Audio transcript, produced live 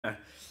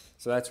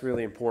So that's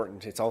really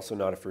important. It's also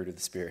not a fruit of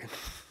the Spirit.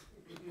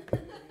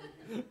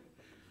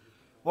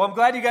 Well, I'm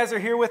glad you guys are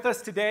here with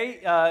us today.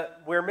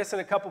 We're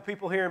missing a couple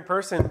people here in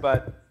person,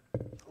 but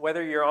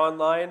whether you're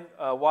online,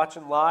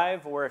 watching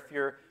live, or if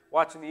you're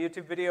watching the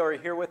YouTube video or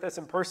here with us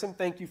in person,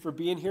 thank you for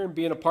being here and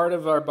being a part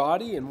of our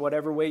body in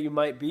whatever way you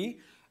might be.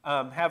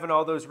 Having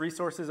all those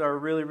resources are a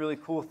really, really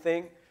cool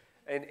thing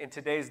in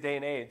today's day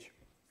and age.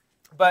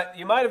 But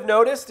you might have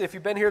noticed, if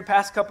you've been here the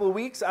past couple of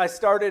weeks, I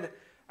started,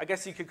 I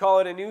guess you could call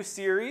it a new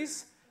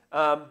series,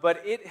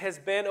 but it has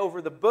been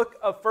over the book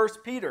of 1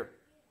 Peter.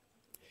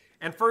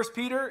 And 1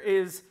 Peter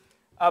is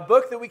a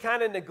book that we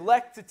kind of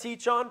neglect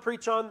to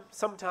preach on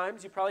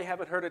sometimes. You probably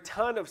haven't heard a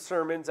ton of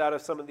sermons out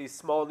of some of these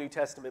small New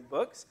Testament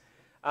books.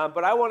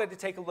 But I wanted to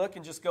take a look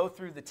and just go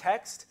through the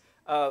text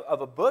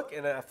of a book.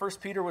 And 1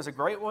 Peter was a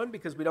great one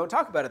because we don't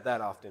talk about it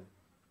that often.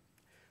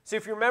 So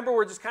if you remember,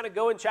 we're just kind of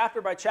going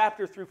chapter by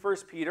chapter through 1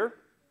 Peter.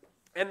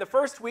 And the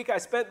first week I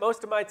spent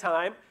most of my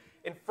time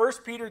in 1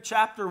 Peter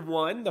chapter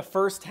 1, the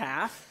first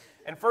half,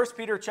 and 1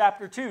 Peter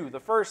chapter 2,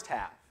 the first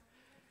half.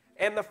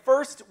 And the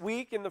first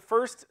week, in the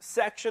first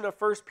section of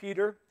 1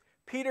 Peter,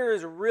 Peter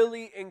is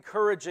really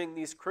encouraging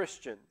these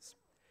Christians.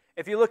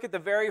 If you look at the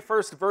very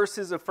first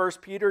verses of 1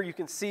 Peter, you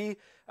can see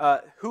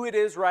who it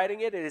is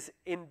writing it. It is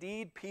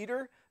indeed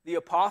Peter, the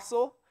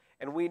apostle,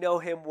 and we know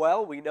him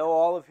well. We know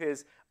all of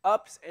his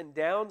ups and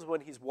downs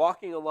when he's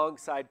walking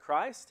alongside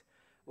Christ.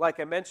 Like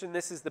I mentioned,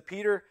 this is the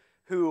Peter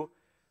who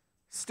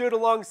stood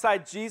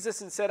alongside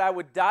Jesus and said, "I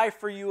would die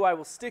for you, I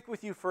will stick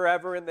with you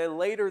forever," and then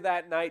later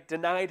that night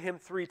denied him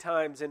 3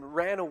 times and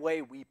ran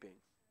away weeping.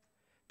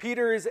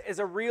 Peter is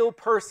a real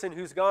person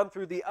who's gone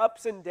through the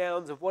ups and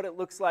downs of what it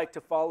looks like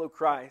to follow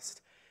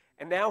Christ,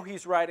 and now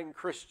he's writing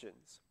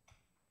Christians.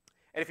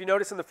 And if you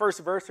notice in the first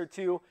verse or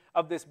two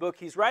of this book,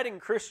 he's writing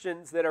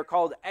Christians that are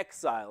called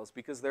exiles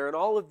because they're in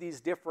all of these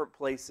different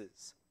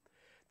places.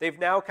 They've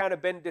now kind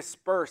of been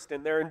dispersed,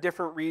 and they're in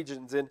different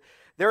regions, and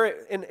they're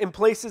in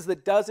places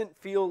that doesn't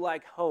feel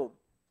like home.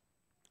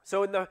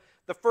 So in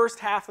the first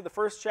half of the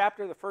first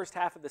chapter, the first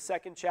half of the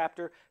second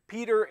chapter,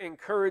 Peter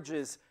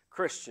encourages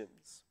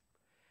Christians.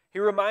 He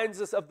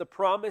reminds us of the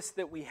promise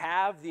that we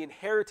have, the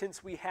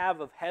inheritance we have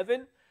of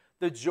heaven,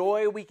 the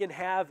joy we can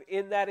have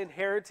in that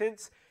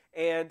inheritance,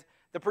 and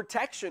the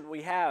protection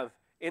we have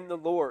in the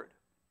Lord.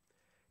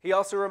 He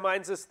also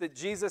reminds us that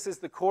Jesus is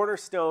the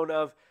cornerstone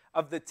of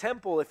the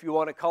temple, if you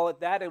want to call it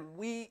that, and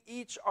we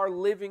each are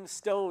living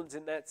stones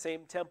in that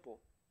same temple.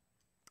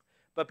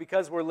 But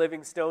because we're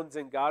living stones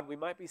in God, we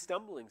might be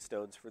stumbling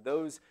stones for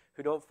those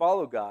who don't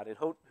follow God and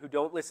who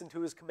don't listen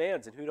to his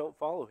commands and who don't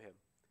follow him.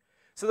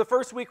 So the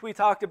first week we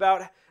talked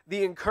about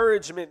the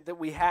encouragement that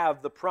we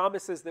have, the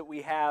promises that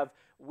we have.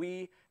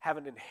 We have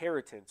an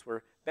inheritance.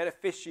 We're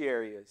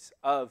beneficiaries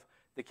of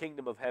the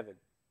kingdom of heaven.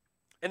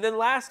 And then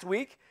last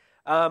week,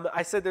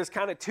 I said there's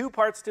kind of 2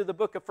 parts to the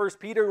book of 1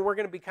 Peter, and we're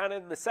going to be kind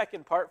of in the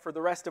second part for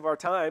the rest of our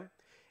time,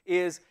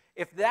 is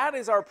if that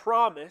is our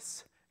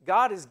promise,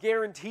 God has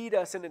guaranteed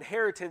us an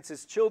inheritance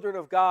as children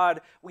of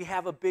God, we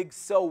have a big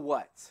so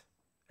what.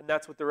 And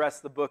that's what the rest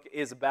of the book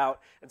is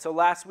about. And so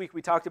last week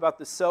we talked about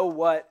the so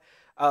what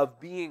of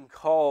being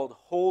called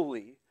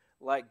holy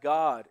like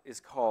God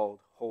is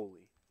called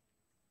holy.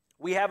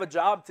 We have a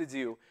job to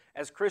do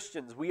as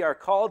Christians. We are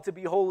called to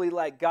be holy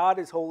like God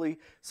is holy.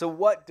 So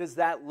what does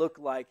that look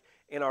like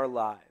in our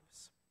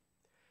lives?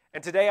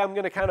 And today I'm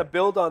going to kind of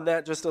build on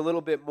that just a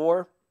little bit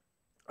more.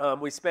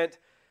 We spent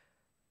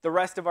the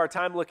rest of our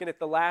time looking at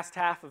the last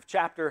half of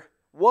chapter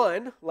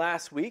 1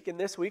 last week, and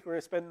this week we're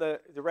going to spend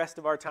the rest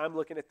of our time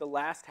looking at the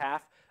last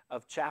half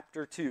of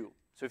chapter 2.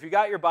 So if you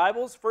got your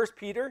Bibles, 1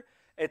 Peter,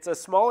 it's a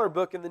smaller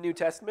book in the New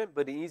Testament,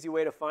 but an easy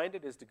way to find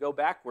it is to go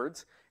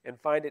backwards and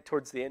find it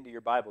towards the end of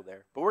your Bible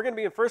there. But we're going to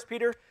be in 1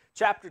 Peter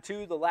chapter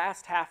 2, the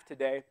last half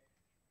today.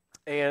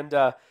 And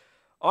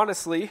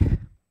honestly,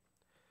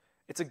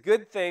 it's a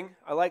good thing.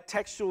 I like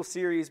textual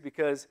series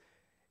because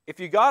if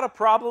you got a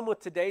problem with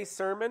today's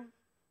sermon,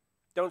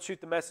 don't shoot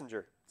the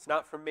messenger. It's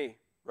not from me,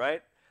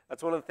 right?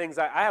 That's one of the things,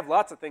 I have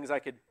lots of things I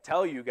could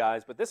tell you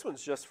guys, but this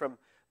one's just from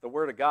the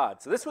Word of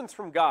God. So this one's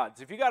from God.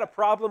 So if you got a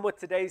problem with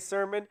today's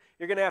sermon,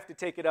 you're going to have to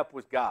take it up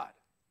with God,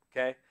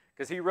 okay?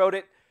 Because he wrote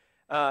it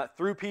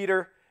through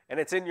Peter, and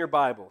it's in your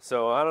Bible.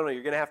 So I don't know,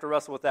 you're going to have to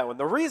wrestle with that one.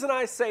 The reason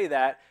I say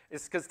that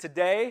is because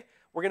today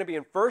we're going to be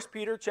in 1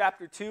 Peter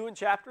chapter 2 and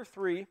chapter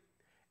 3, and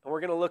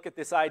we're going to look at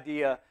this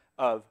idea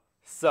of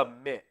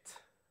submit.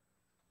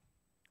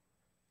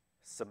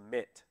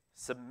 Submit.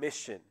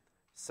 Submission.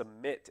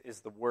 Submit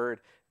is the word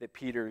that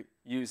Peter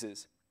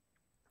uses.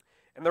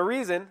 And the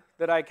reason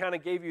that I kind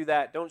of gave you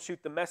that don't shoot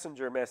the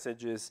messenger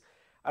message is,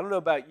 I don't know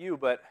about you,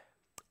 but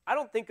I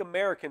don't think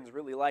Americans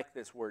really like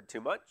this word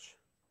too much.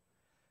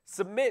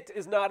 Submit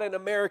is not an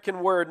American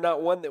word,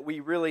 not one that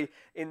we really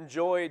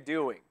enjoy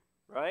doing,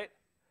 right?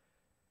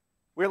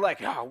 We're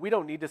like, oh, we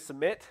don't need to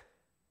submit.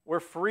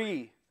 We're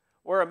free.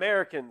 We're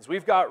Americans.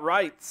 We've got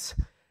rights.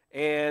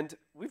 And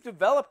we've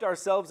developed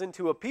ourselves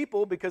into a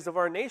people because of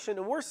our nation,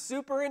 and we're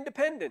super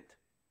independent.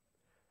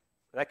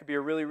 That could be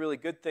a really, really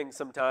good thing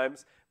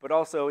sometimes, but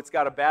also it's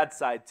got a bad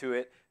side to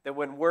it that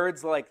when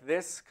words like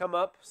this come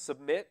up,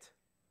 submit,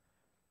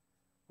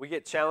 we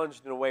get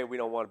challenged in a way we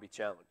don't want to be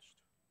challenged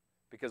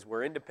because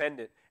we're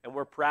independent and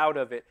we're proud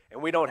of it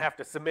and we don't have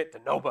to submit to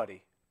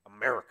nobody.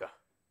 America,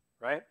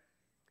 right?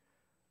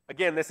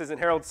 Again, this isn't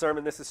Harold's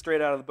sermon. This is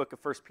straight out of the book of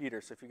 1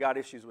 Peter. So if you got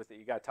issues with it,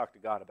 you got to talk to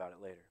God about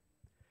it later.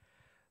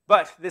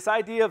 But this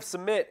idea of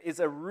submit is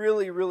a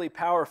really, really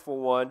powerful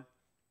one.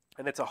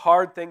 And it's a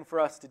hard thing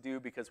for us to do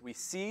because we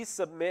see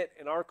submit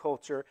in our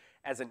culture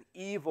as an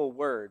evil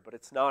word, but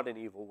it's not an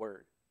evil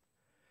word.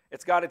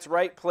 It's got its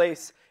right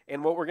place,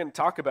 and what we're going to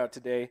talk about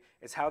today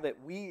is how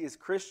that we as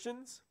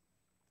Christians,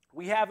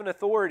 we have an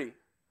authority.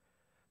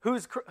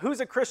 Who's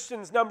a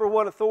Christian's number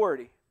one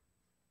authority?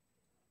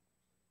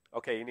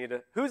 Okay,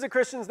 who's a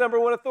Christian's number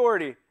one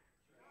authority?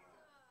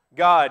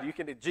 God.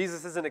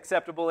 Jesus is an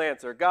acceptable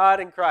answer. God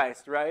and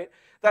Christ, right?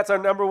 That's our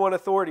number one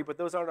authority, but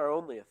those aren't our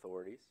only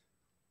authorities.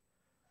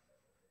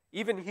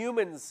 Even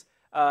humans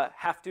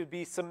have to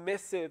be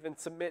submissive and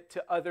submit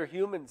to other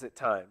humans at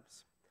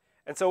times.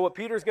 And so what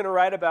Peter's going to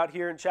write about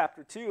here in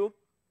chapter 2,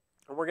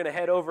 and we're going to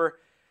head over to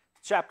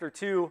chapter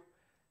 2,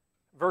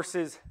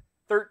 verses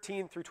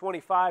 13 through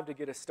 25 to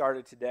get us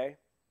started today,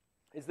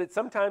 is that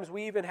sometimes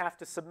we even have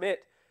to submit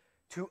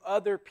to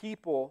other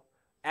people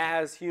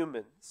as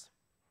humans.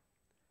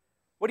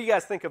 What do you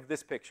guys think of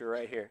this picture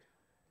right here?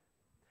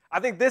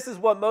 I think this is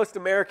what most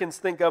Americans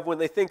think of when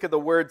they think of the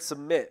word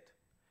submit,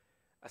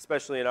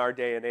 especially in our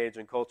day and age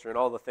and culture and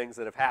all the things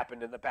that have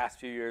happened in the past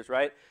few years,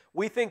 right?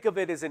 We think of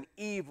it as an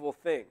evil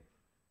thing.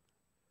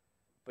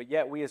 But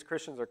yet we as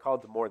Christians are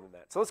called to more than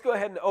that. So let's go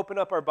ahead and open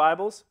up our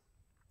Bibles.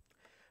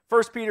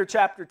 1 Peter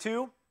chapter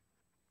 2.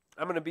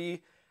 I'm going to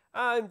be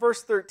in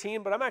verse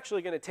 13, but I'm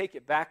actually going to take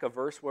it back a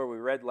verse where we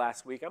read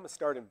last week. I'm going to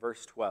start in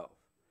verse 12.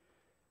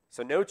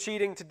 So no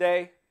cheating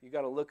today. You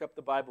got to look up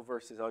the Bible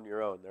verses on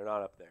your own. They're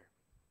not up there.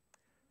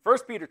 1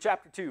 Peter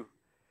chapter 2.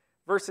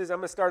 I'm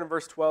going to start in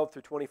verse 12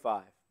 through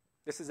 25.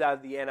 This is out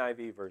of the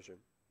NIV version.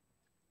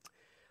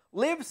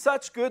 Live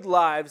such good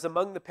lives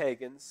among the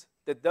pagans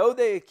that though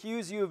they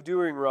accuse you of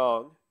doing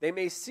wrong, they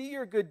may see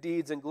your good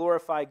deeds and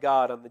glorify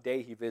God on the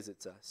day he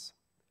visits us.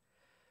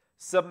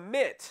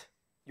 Submit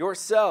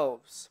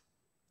yourselves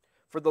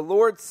for the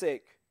Lord's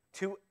sake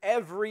to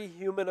every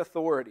human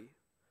authority,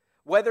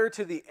 whether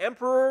to the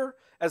emperor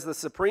as the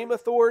supreme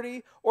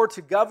authority or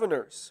to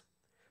governors,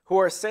 who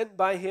are sent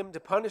by him to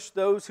punish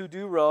those who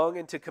do wrong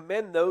and to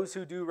commend those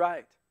who do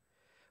right.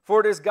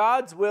 For it is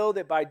God's will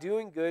that by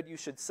doing good you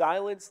should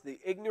silence the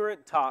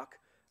ignorant talk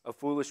of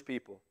foolish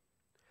people.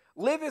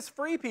 Live as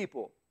free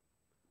people,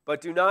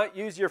 but do not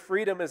use your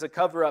freedom as a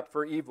cover-up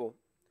for evil.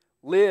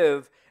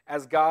 Live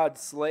as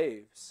God's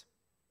slaves.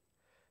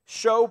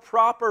 Show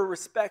proper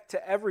respect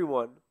to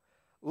everyone.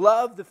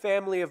 Love the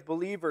family of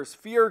believers.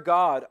 Fear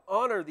God.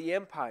 Honor the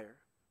empire.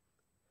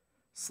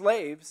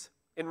 Slaves,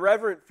 in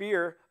reverent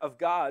fear of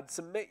God,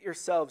 submit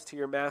yourselves to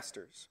your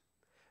masters,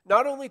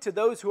 not only to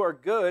those who are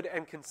good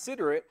and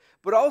considerate,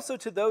 but also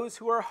to those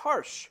who are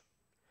harsh.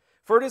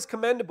 For it is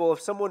commendable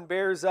if someone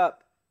bears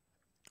up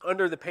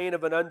under the pain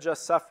of an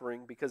unjust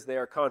suffering because they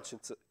are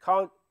conscious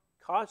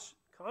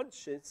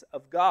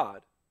of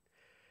God.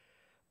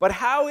 But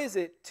how is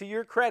it to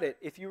your credit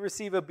if you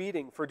receive a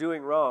beating for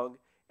doing wrong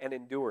and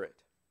endure it?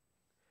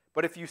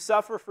 But if you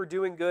suffer for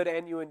doing good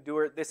and you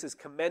endure it, this is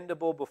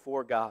commendable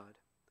before God.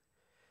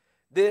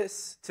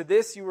 To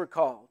this you were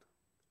called,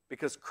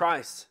 because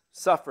Christ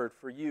suffered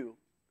for you,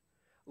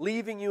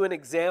 leaving you an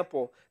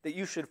example that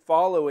you should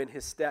follow in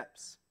his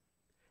steps.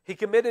 He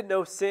committed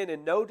no sin,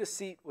 and no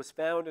deceit was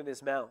found in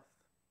his mouth.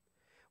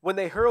 When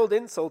they hurled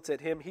insults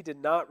at him, he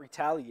did not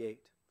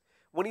retaliate.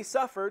 When he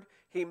suffered,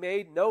 he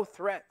made no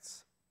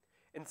threats.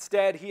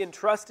 Instead, he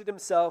entrusted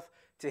himself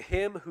to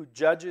him who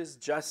judges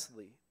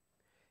justly.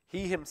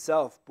 He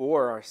himself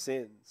bore our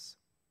sins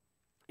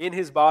in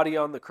his body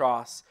on the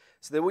cross,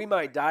 so that we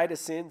might die to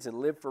sins and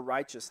live for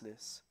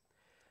righteousness.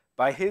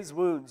 By his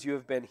wounds you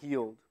have been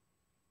healed.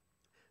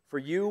 For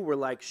you were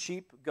like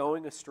sheep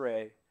going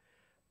astray,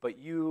 but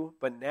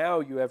now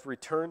you have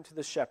returned to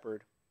the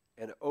shepherd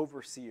and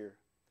overseer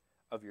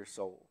of your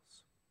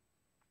souls.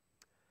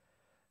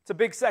 It's a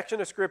big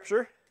section of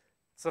Scripture.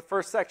 It's the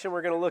first section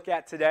we're going to look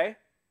at today.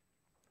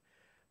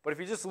 But if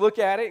you just look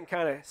at it and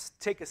kind of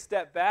take a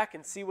step back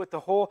and see what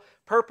the whole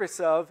purpose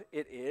of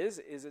it is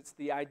it's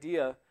the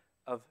idea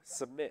of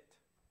submit.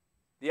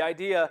 The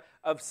idea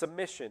of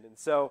submission. And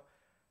so,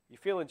 you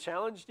feeling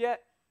challenged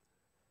yet?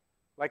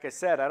 Like I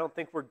said, I don't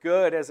think we're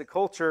good as a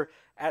culture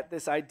at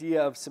this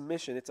idea of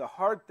submission. It's a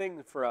hard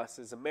thing for us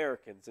as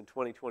Americans in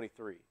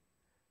 2023.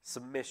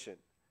 Submission.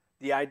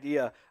 The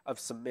idea of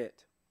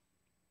submit.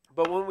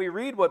 But when we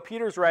read what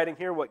Peter's writing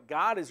here, what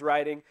God is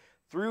writing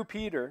through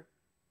Peter,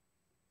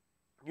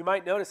 you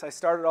might notice I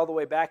started all the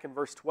way back in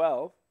verse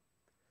 12.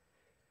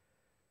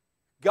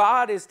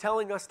 God is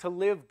telling us to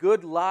live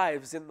good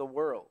lives in the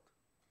world.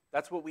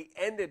 That's what we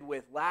ended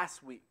with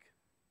last week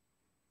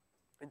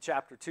in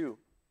chapter 2,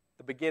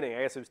 the beginning.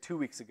 I guess it was 2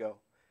 weeks ago.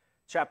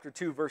 Chapter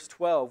 2, verse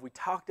 12. We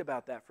talked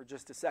about that for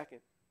just a second.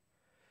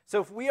 So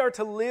if we are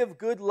to live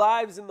good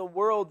lives in the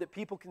world that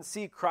people can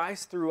see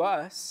Christ through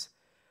us,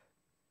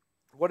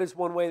 what is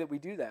one way that we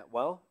do that?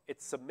 Well,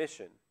 it's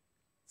submission.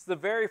 It's the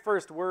very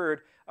first word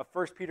of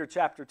 1 Peter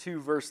chapter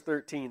 2, verse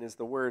 13 is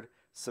the word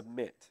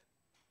submit.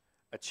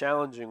 A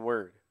challenging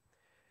word.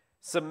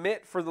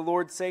 Submit for the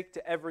Lord's sake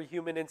to every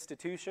human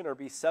institution or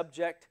be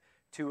subject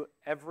to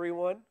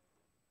everyone.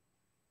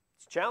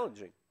 It's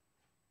challenging.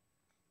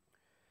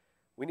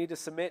 We need to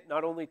submit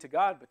not only to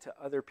God, but to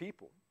other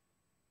people.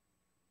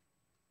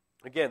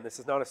 Again, this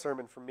is not a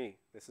sermon from me.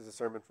 This is a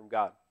sermon from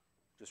God.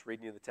 Just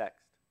reading you the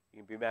text. You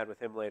can be mad with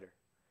him later.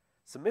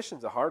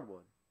 Submission's a hard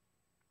one.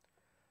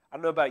 I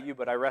don't know about you,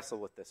 but I wrestle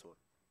with this one.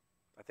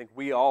 I think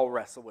we all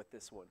wrestle with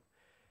this one.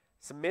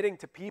 Submitting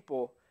to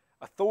people,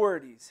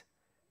 authorities,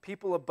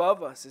 people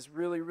above us is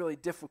really, really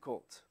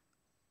difficult.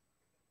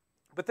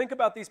 But think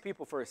about these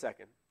people for a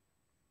second.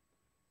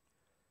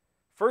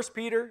 1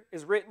 Peter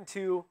is written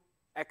to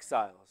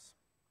exiles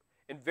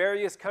in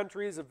various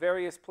countries of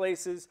various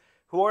places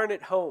who aren't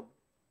at home.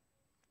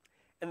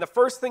 And the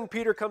first thing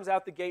Peter comes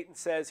out the gate and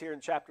says here in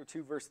chapter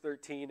 2, verse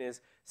 13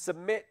 is,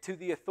 submit to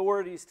the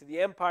authorities, to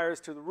the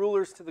empires, to the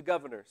rulers, to the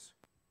governors.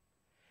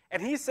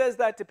 And he says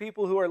that to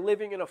people who are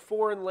living in a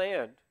foreign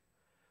land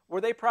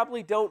where they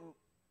probably don't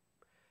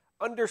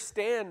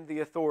understand the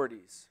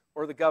authorities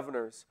or the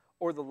governors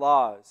or the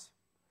laws.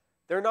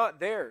 They're not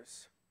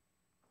theirs.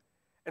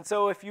 And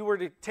so if you were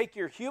to take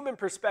your human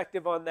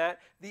perspective on that,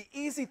 the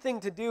easy thing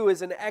to do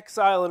as an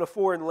exile in a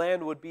foreign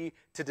land would be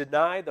to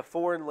deny the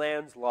foreign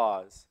land's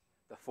laws,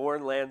 the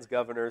foreign land's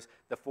governors,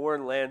 the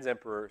foreign land's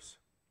emperors.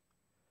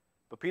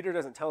 But Peter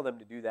doesn't tell them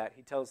to do that.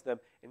 He tells them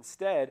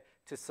instead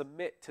to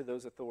submit to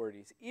those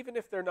authorities, even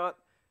if they're not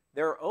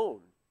their own,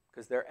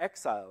 because they're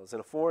exiles in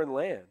a foreign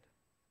land.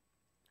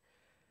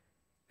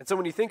 And so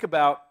when you think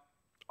about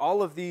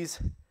all of these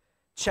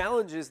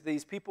challenges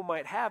these people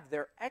might have,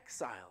 they're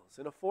exiles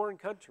in a foreign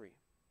country.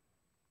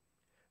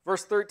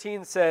 Verse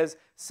 13 says,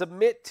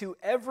 submit to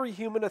every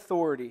human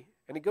authority,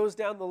 and he goes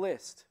down the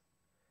list.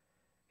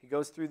 He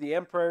goes through the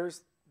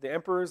emperors,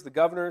 the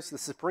governors, the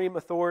supreme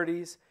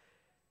authorities,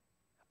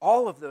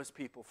 all of those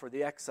people for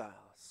the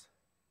exiles.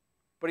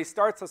 But he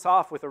starts us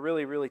off with a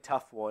really, really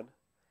tough one.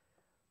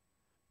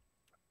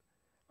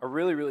 A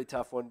really, really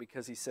tough one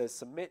because he says,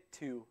 submit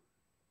to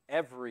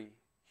every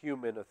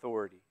human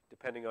authority,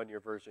 depending on your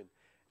version.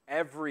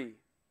 Every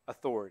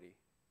authority.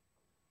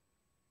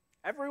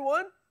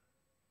 Everyone?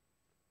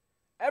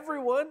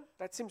 Everyone?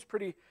 That seems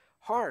pretty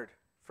hard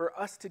for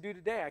us to do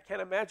today. I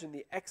can't imagine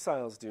the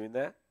exiles doing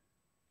that.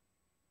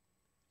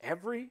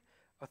 Every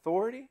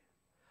authority?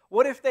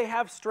 What if they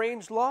have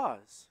strange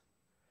laws?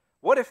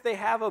 What if they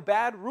have a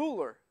bad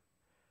ruler?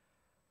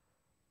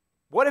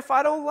 What if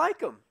I don't like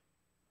them?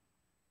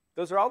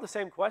 Those are all the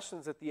same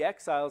questions that the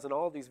exiles in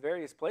all these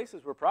various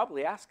places were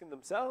probably asking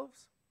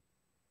themselves.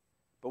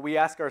 But we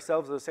ask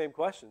ourselves those same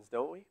questions,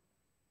 don't we?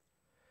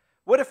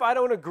 What if I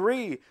don't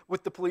agree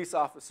with the police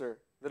officer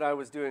that I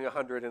was doing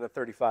 100 in a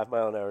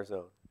 35-mile-an-hour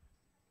zone?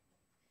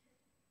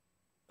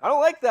 I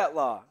don't like that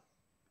law.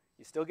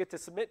 You still get to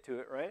submit to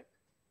it, right?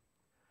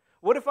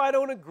 What if I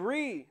don't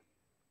agree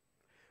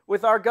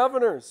with our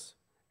governors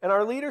and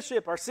our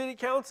leadership, our city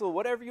council,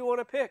 whatever you want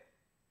to pick?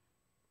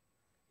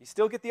 You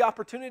still get the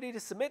opportunity to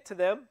submit to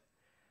them.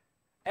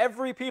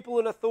 Every people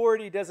in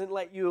authority doesn't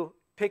let you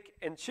pick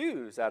and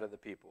choose out of the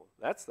people.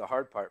 That's the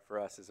hard part for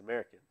us as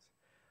Americans.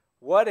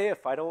 What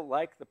if I don't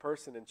like the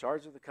person in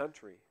charge of the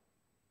country?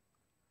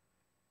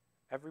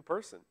 Every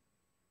person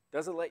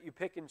doesn't let you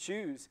pick and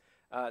choose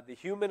the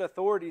human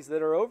authorities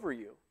that are over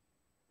you.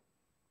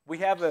 We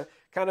have a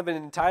kind of an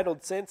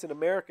entitled sense in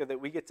America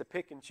that we get to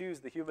pick and choose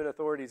the human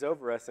authorities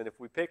over us, and if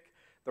we pick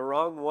the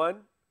wrong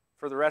one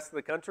for the rest of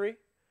the country,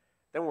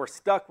 then we're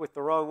stuck with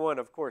the wrong one.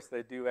 Of course,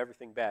 they do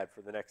everything bad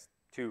for the next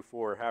 2,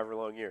 4, however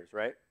long years,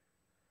 right?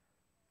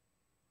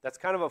 That's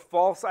kind of a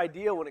false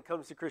idea when it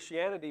comes to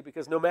Christianity,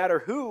 because no matter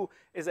who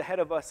is ahead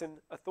of us in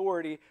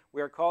authority,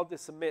 we are called to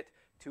submit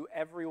to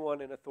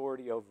everyone in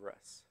authority over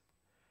us.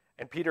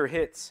 And Peter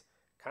hits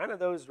kind of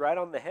those right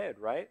on the head,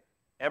 right?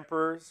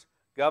 Emperors,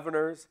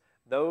 governors,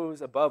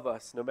 those above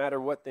us, no matter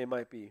what they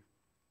might be.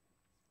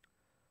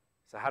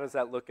 So how does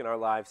that look in our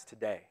lives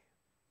today?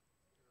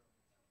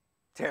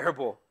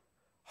 Terrible,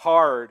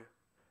 hard,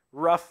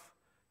 rough,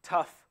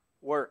 tough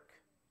work.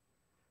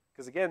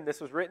 Because again, this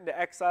was written to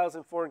exiles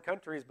in foreign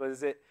countries, but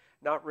is it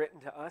not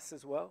written to us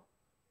as well?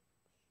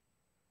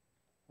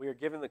 We are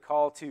given the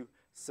call to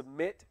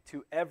submit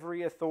to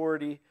every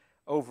authority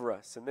over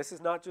us. And this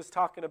is not just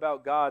talking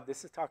about God,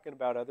 this is talking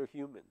about other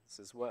humans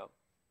as well.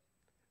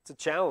 It's a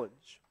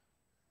challenge.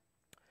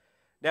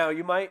 Now,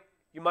 you might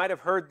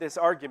have heard this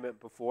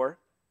argument before.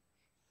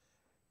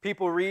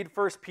 People read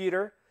 1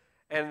 Peter,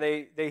 and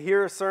they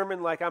hear a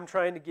sermon like I'm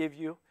trying to give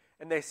you,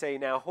 and they say,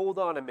 now, hold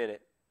on a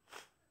minute.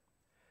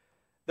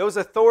 Those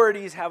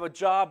authorities have a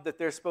job that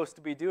they're supposed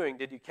to be doing.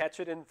 Did you catch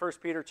it in 1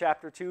 Peter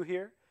chapter 2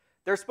 here?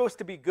 They're supposed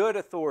to be good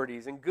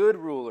authorities and good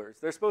rulers.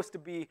 They're supposed to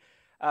be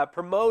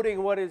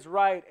promoting what is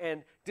right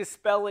and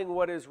dispelling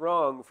what is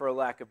wrong, for a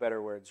lack of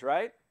better words,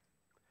 right?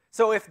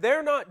 So if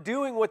they're not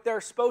doing what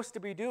they're supposed to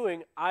be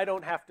doing, I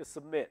don't have to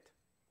submit.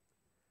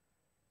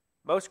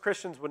 Most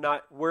Christians would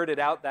not word it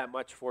out that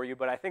much for you,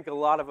 but I think a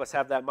lot of us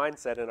have that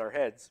mindset in our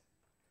heads.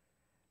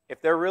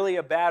 If they're really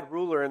a bad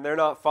ruler and they're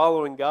not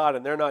following God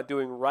and they're not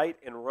doing right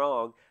and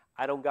wrong,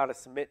 I don't got to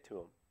submit to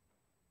them.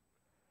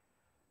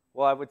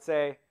 Well, I would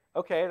say,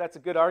 okay, that's a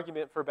good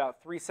argument for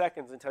about 3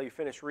 seconds until you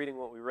finish reading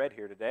what we read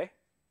here today.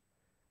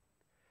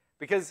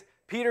 Because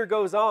Peter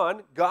goes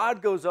on,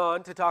 God goes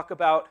on to talk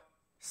about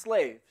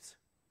slaves.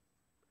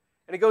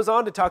 And he goes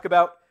on to talk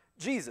about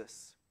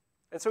Jesus.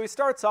 And so he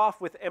starts off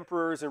with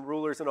emperors and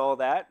rulers and all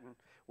that, and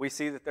we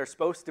see that they're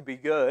supposed to be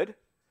good.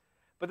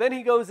 But then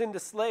he goes into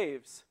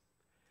slaves.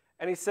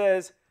 And he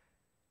says,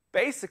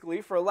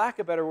 basically, for lack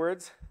of better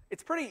words,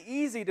 it's pretty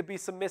easy to be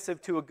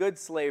submissive to a good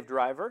slave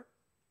driver,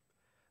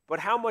 but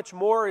how much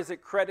more is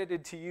it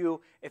credited to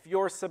you if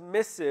you're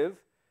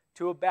submissive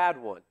to a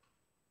bad one?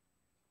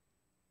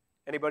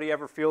 Anybody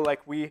ever feel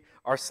like we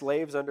are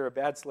slaves under a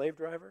bad slave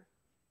driver?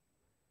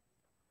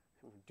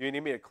 Do you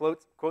need me to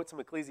quote some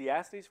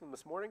Ecclesiastes from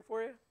this morning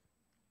for you?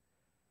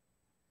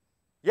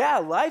 Yeah,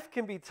 life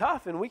can be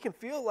tough, and we can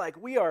feel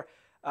like we are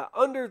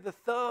under the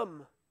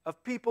thumb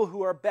of people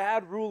who are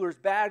bad rulers,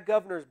 bad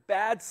governors,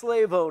 bad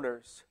slave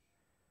owners.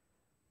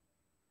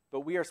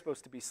 But we are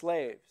supposed to be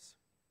slaves.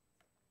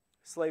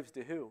 Slaves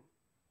to who?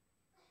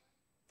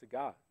 To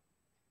God.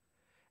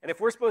 And if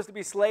we're supposed to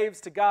be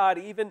slaves to God,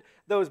 even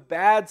those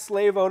bad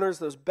slave owners,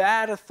 those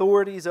bad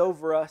authorities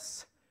over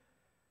us,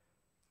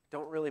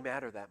 don't really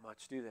matter that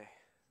much, do they?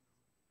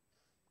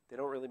 They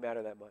don't really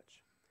matter that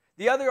much.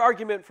 The other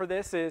argument for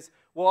this is,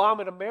 well, I'm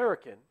an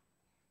American.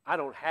 I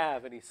don't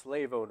have any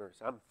slave owners.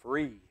 I'm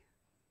free.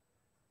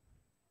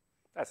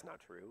 That's not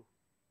true.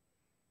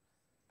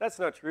 That's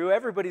not true.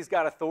 Everybody's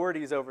got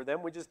authorities over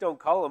them. We just don't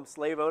call them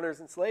slave owners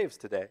and slaves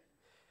today.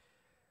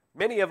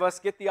 Many of us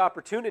get the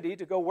opportunity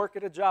to go work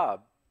at a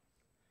job.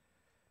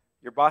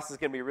 Your boss is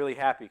going to be really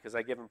happy because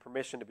I give him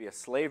permission to be a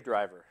slave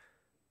driver.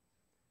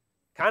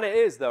 Kind of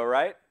is, though,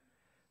 right?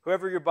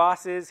 Whoever your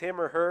boss is,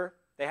 him or her,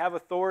 they have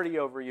authority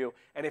over you.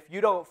 And if you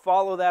don't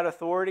follow that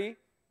authority,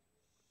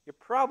 you're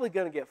probably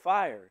going to get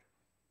fired.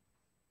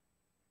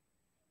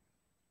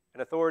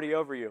 An authority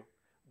over you.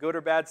 Good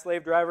or bad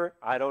slave driver?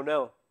 I don't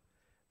know.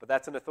 But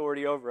that's an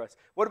authority over us.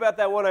 What about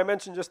that one I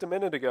mentioned just a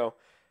minute ago?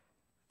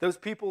 Those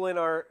people in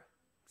our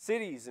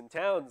cities and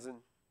towns and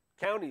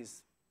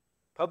counties,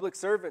 public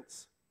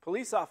servants,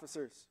 police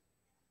officers.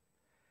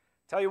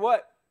 Tell you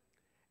what,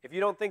 if you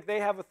don't think they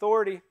have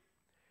authority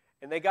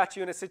and they got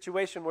you in a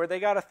situation where they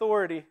got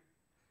authority,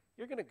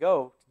 you're going to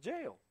go to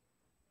jail.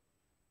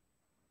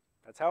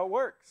 That's how it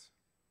works.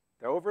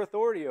 They're over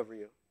authority over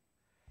you.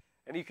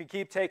 And you can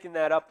keep taking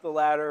that up the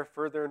ladder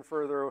further and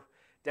further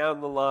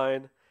down the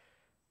line.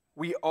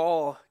 We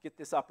all get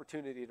this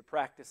opportunity to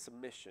practice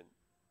submission,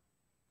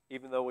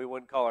 even though we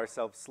wouldn't call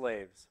ourselves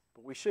slaves.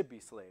 But we should be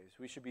slaves.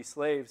 We should be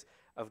slaves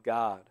of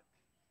God.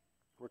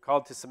 We're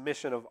called to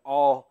submission of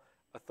all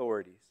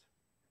authorities.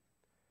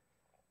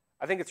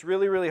 I think it's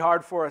really, really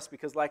hard for us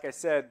because, like I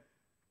said,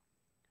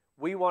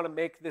 we want to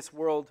make this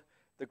world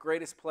the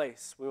greatest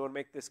place. We want to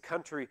make this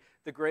country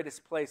the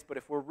greatest place. But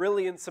if we're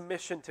really in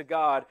submission to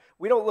God,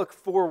 we don't look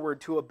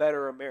forward to a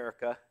better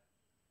America.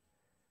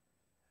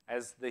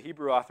 As the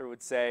Hebrew author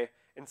would say,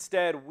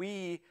 instead,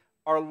 we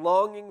are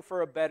longing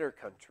for a better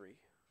country,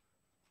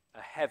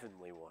 a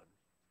heavenly one.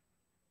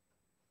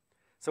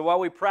 So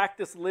while we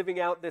practice living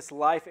out this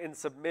life in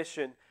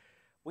submission,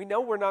 we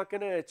know we're not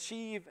going to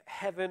achieve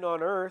heaven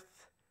on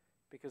earth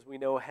because we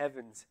know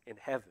heaven's in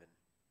heaven.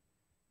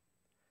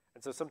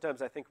 And so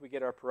sometimes I think we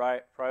get our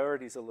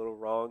priorities a little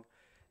wrong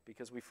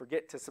because we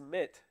forget to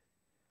submit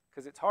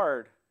because it's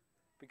hard,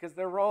 because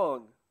they're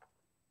wrong.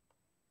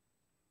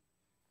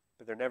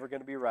 But they're never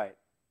going to be right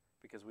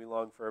because we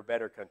long for a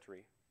better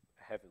country,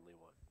 a heavenly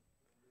one.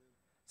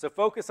 So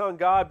focus on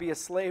God, be a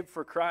slave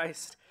for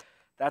Christ.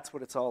 That's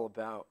what it's all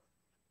about.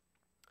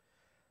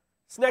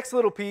 This next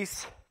little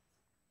piece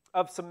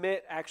of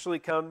submit actually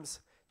comes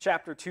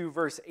chapter 2,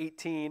 verse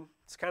 18.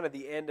 It's kind of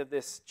the end of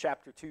this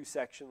chapter 2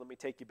 section. Let me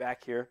take you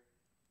back here.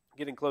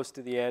 Getting close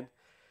to the end.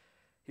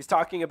 He's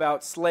talking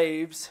about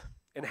slaves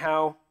and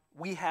how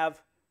we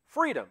have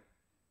freedom.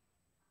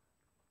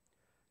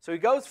 So he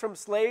goes from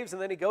slaves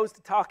and then he goes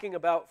to talking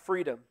about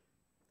freedom.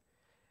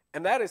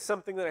 And that is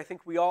something that I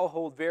think we all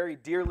hold very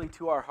dearly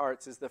to our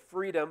hearts, is the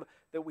freedom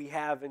that we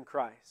have in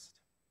Christ.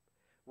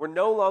 We're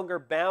no longer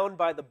bound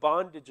by the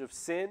bondage of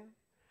sin.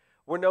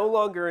 We're no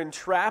longer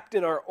entrapped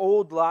in our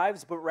old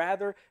lives, but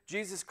rather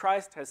Jesus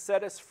Christ has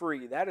set us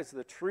free. That is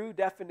the true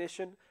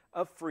definition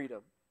of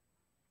freedom.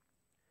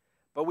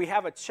 But we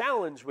have a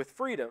challenge with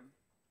freedom,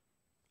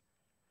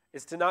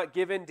 is to not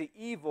give in to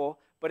evil,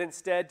 but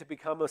instead to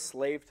become a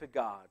slave to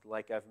God,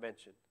 like I've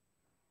mentioned.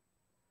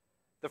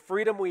 The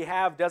freedom we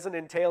have doesn't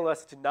entail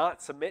us to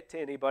not submit to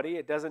anybody.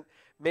 It doesn't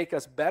make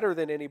us better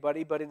than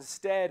anybody, but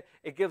instead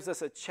it gives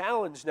us a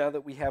challenge now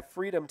that we have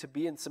freedom to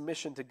be in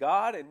submission to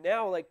God, and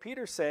now, like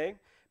Peter's saying,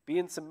 be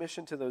in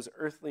submission to those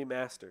earthly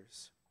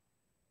masters.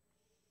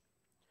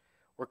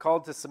 We're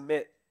called to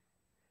submit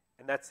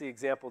And that's the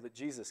example that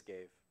Jesus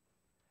gave.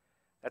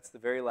 That's the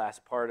very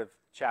last part of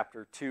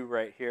chapter 2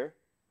 right here.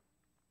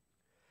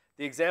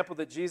 The example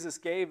that Jesus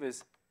gave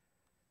is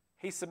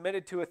he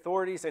submitted to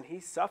authorities and he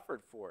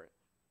suffered for it.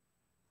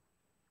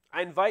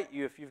 I invite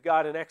you, if you've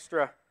got an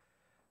extra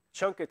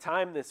chunk of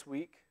time this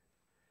week,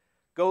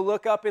 go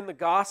look up in the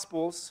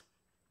Gospels,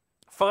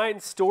 find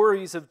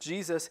stories of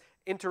Jesus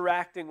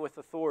interacting with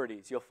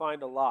authorities. You'll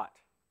find a lot.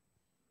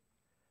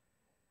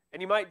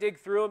 And you might dig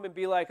through them and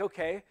be like,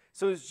 okay,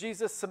 so is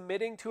Jesus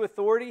submitting to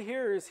authority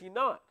here or is he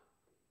not?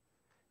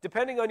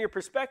 Depending on your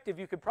perspective,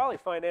 you could probably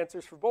find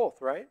answers for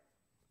both, right?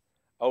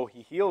 Oh,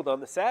 he healed on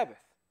the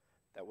Sabbath.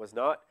 That was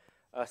not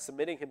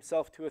submitting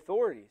himself to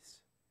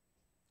authorities.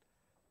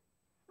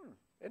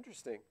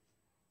 Interesting.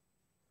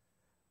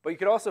 But you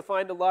could also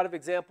find a lot of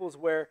examples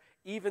where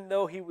even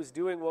though he was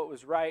doing what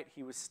was right,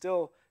 he was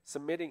still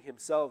submitting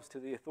himself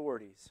to the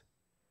authorities.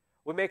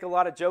 We make a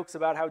lot of jokes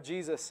about how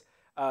Jesus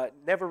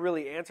never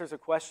really answers a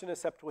question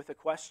except with a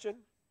question.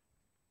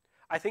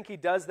 I think he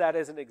does that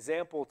as an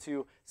example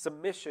to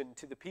submission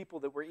to the people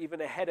that were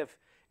even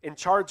in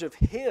charge of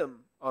him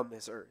on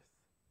this earth.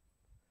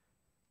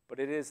 But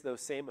it is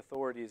those same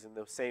authorities and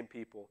those same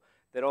people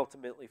that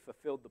ultimately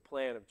fulfilled the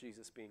plan of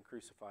Jesus being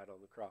crucified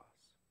on the cross.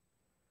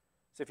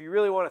 So if you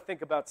really want to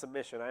think about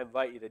submission, I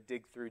invite you to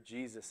dig through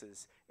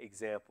Jesus'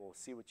 example,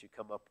 see what you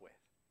come up with.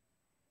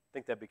 I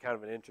think that'd be kind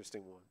of an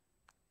interesting one.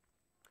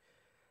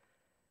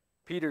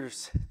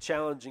 Peter's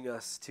challenging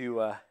us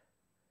to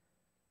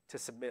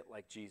submit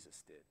like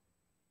Jesus did,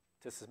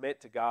 to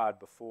submit to God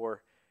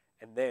before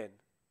and then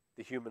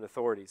the human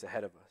authorities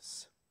ahead of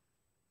us.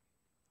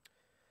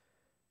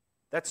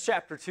 That's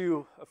chapter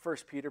 2 of 1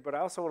 Peter, but I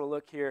also want to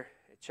look here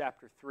at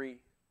chapter 3.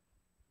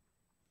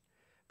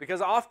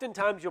 Because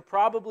oftentimes you'll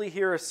probably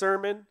hear a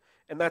sermon,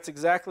 and that's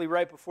exactly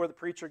right before the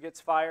preacher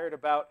gets fired,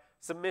 about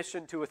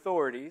submission to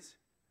authorities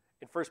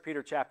in 1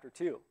 Peter chapter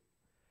 2.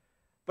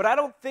 But I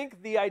don't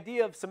think the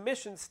idea of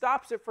submission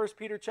stops at 1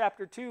 Peter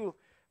chapter 2,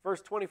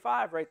 verse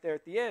 25 right there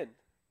at the end.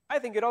 I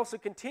think it also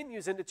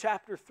continues into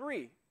chapter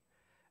 3.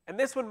 And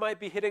this one might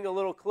be hitting a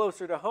little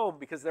closer to home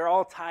because they're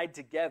all tied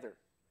together.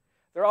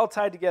 They're all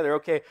tied together.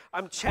 Okay,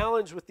 I'm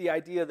challenged with the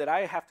idea that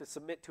I have to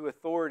submit to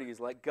authorities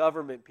like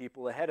government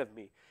people ahead of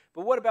me.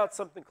 But what about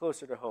something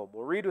closer to home?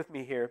 Well, read with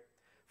me here.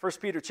 1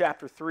 Peter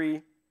chapter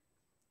 3.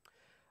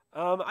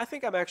 I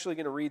think I'm actually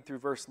going to read through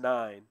verse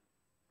 9.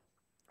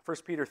 1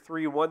 Peter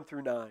 3, 1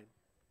 through 9.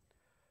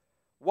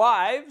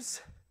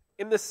 Wives,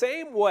 in the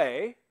same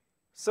way,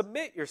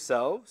 submit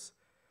yourselves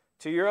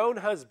to your own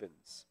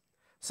husbands,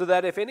 so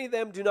that if any of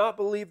them do not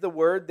believe the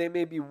word, they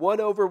may be won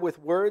over with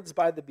words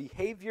by the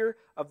behavior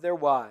of their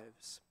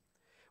wives.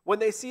 When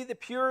they see the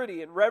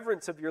purity and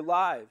reverence of your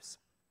lives,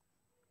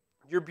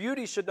 your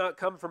beauty should not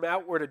come from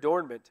outward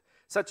adornment,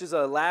 such as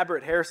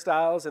elaborate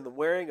hairstyles and the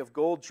wearing of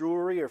gold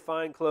jewelry or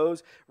fine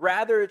clothes.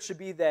 Rather, it should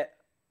be that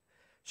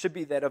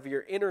of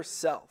your inner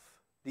self,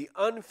 the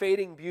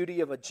unfading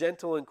beauty of a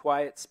gentle and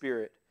quiet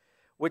spirit,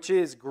 which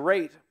is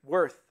great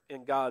worth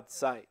in God's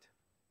sight.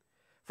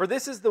 For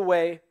this is the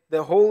way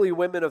the holy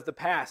women of the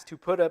past who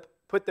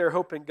put their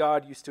hope in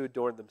God used to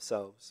adorn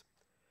themselves.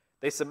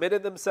 They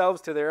submitted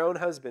themselves to their own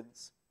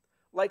husbands,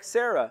 like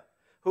Sarah,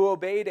 who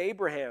obeyed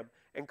Abraham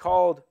and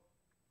called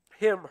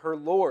him her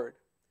Lord.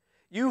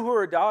 You who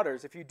are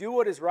daughters, if you do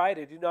what is right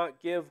and do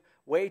not give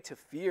way to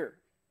fear.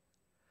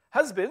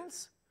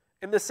 Husbands,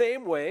 in the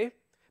same way,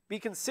 be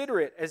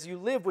considerate as you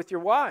live with your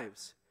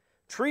wives.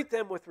 Treat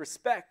them with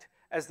respect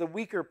as the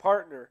weaker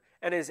partner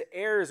and as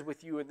heirs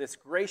with you in this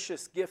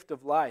gracious gift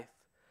of life,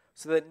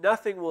 so that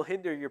nothing will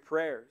hinder your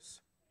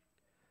prayers.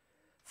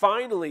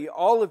 Finally,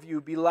 all of you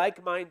be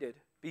like-minded,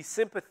 be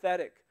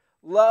sympathetic,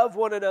 love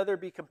one another,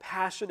 be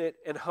compassionate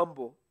and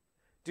humble.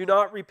 Do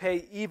not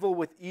repay evil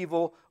with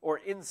evil or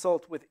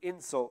insult with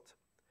insult.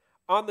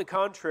 On the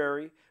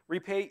contrary,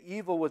 repay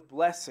evil with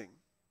blessing,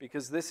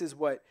 because this is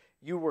what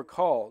you were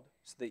called,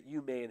 so that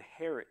you may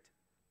inherit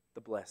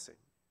the blessing.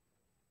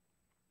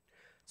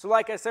 So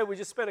like I said, we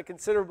just spent a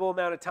considerable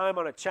amount of time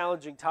on a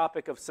challenging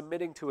topic of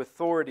submitting to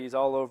authorities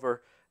all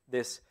over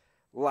this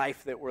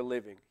life that we're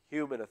living,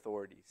 human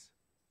authorities.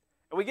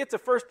 And we get to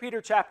 1 Peter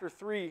chapter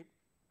 3,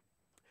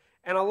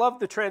 and I love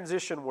the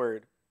transition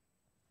word.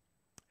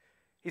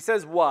 He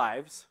says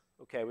wives,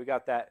 okay, we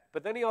got that.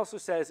 But then he also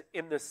says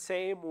in the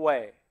same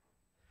way,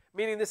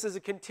 meaning this is a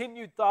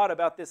continued thought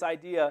about this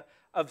idea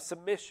of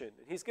submission.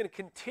 And he's going to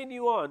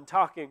continue on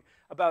talking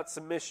about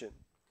submission.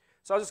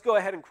 So I'll just go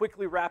ahead and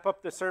quickly wrap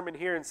up the sermon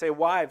here and say,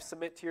 wives,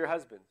 submit to your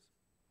husbands.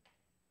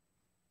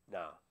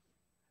 No,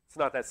 it's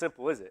not that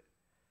simple, is it?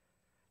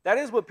 That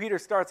is what Peter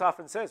starts off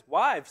and says.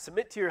 Wives,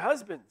 submit to your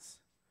husbands.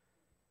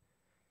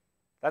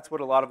 That's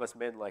what a lot of us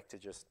men like to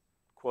just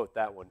quote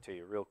that one to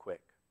you real quick.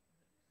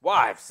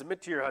 Wives,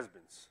 submit to your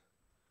husbands.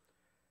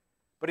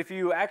 But if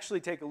you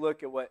actually take a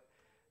look at what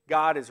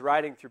God is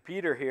writing through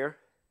Peter here,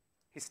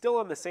 he's still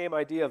on the same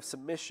idea of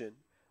submission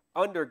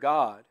under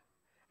God.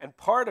 And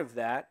part of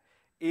that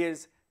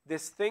is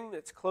this thing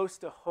that's close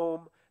to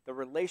home, the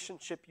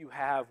relationship you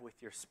have with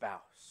your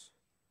spouse.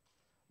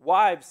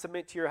 Wives,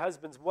 submit to your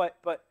husbands. What?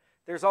 But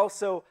there's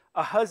also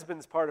a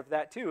husband's part of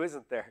that too,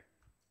 isn't there?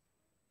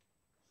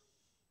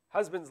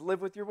 Husbands,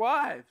 live with your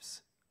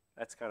wives.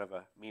 That's kind of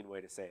a mean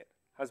way to say it.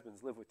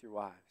 Husbands, live with your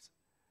wives.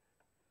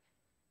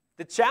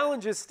 The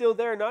challenge is still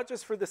there, not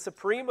just for the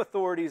supreme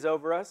authorities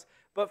over us,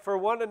 but for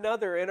one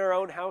another in our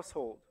own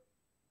household.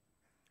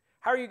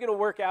 How are you going to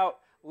work out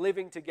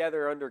living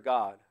together under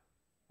God?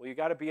 Well, you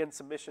got to be in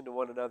submission to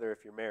one another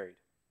if you're married.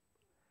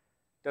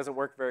 It doesn't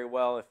work very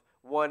well if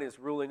one is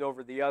ruling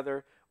over the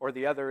other or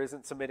the other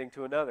isn't submitting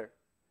to another.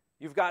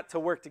 You've got to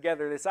work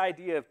together. This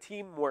idea of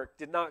teamwork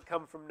did not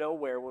come from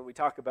nowhere when we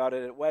talk about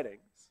it at weddings.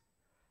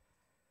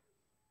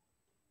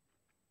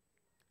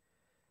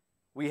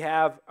 We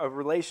have a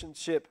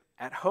relationship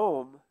at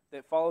home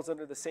that falls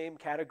under the same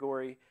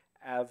category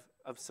of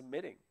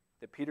submitting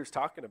that Peter's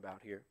talking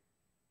about here.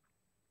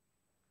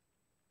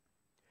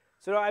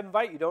 So I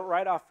invite you, don't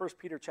write off 1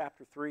 Peter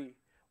chapter 3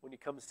 when it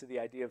comes to the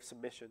idea of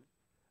submission.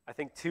 I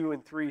think 2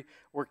 and 3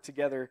 work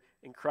together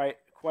in quite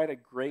a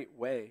great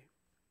way.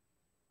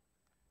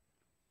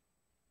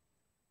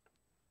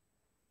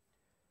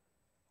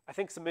 I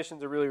think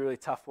submission's a really, really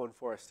tough one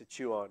for us to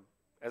chew on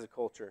as a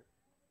culture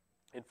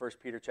in 1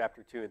 Peter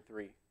chapter 2 and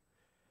 3.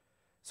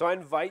 So I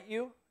invite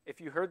you, if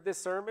you heard this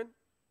sermon,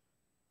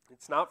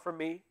 it's not from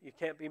me, you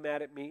can't be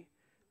mad at me,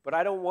 but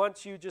I don't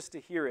want you just to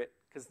hear it,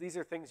 because these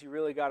are things you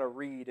really got to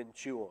read and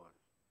chew on.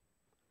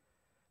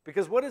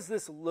 Because what does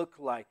this look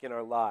like in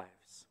our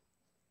lives?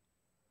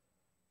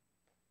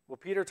 Well,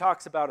 Peter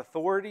talks about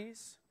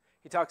authorities,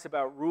 he talks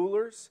about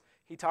rulers,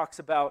 he talks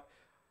about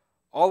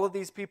all of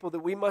these people that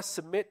we must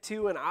submit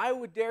to, and I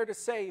would dare to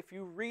say, if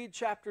you read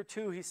chapter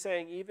 2, he's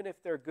saying even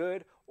if they're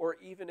good or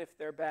even if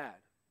they're bad.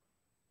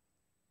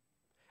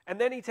 And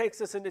then he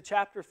takes us into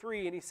chapter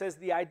 3, and he says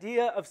the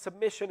idea of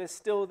submission is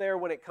still there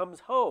when it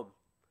comes home.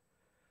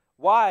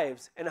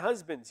 Wives and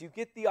husbands, you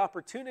get the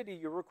opportunity,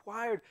 you're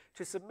required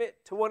to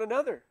submit to one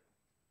another.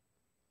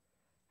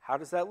 How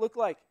does that look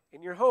like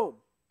in your home?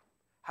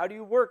 How do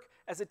you work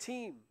as a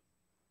team?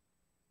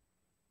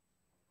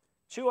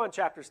 Chew on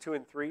chapters 2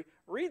 and 3.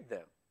 Read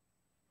them.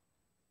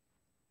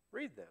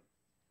 Read them.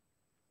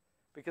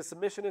 Because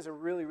submission is a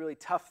really, really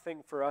tough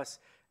thing for us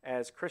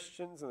as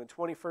Christians in the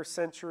 21st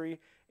century,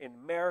 in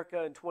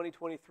America in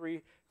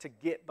 2023, to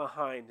get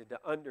behind and to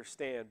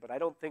understand. But I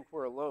don't think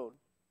we're alone.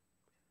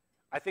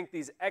 I think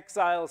these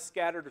exiles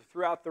scattered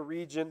throughout the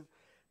region,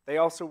 they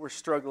also were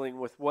struggling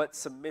with what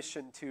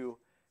submission to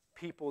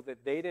people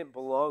that they didn't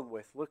belong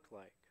with looked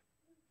like.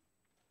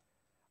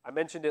 I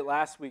mentioned it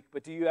last week,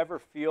 but do you ever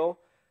feel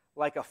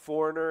like a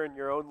foreigner in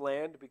your own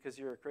land because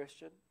you're a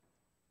Christian?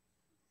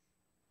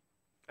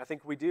 I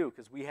think we do,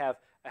 because we have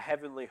a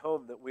heavenly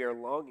home that we are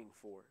longing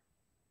for.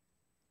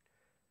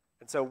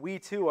 And so we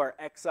too are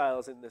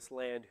exiles in this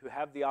land who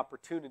have the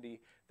opportunity,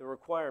 the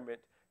requirement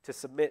to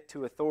submit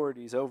to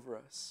authorities over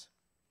us.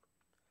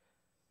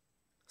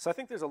 So I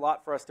think there's a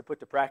lot for us to put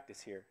to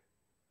practice here.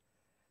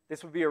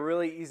 This would be a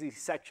really easy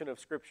section of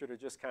Scripture to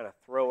just kind of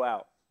throw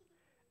out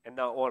and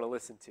not want to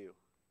listen to.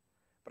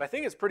 But I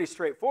think it's pretty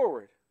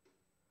straightforward.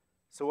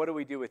 So what do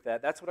we do with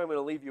that? That's what I'm going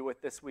to leave you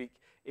with this week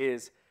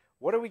is,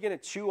 what are we going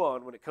to chew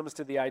on when it comes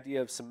to the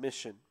idea of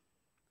submission?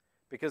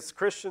 Because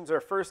Christians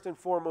are first and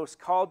foremost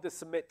called to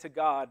submit to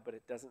God, but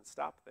it doesn't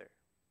stop there.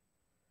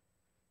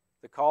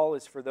 The call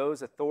is for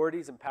those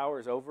authorities and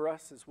powers over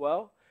us as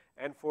well,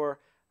 and for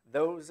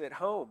those at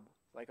home,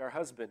 like our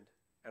husband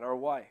and our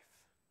wife.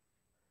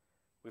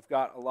 We've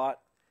got a lot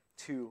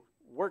to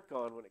work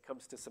on when it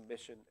comes to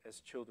submission as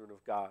children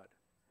of God.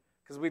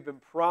 Because we've been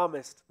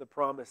promised the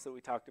promise that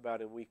we talked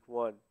about in week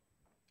 1.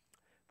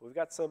 But we've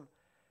got some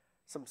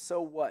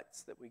so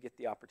whats that we get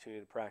the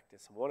opportunity to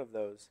practice. And one of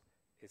those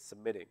is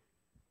submitting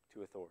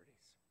to authorities.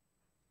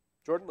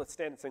 Jordan, let's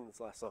stand and sing this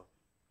last song.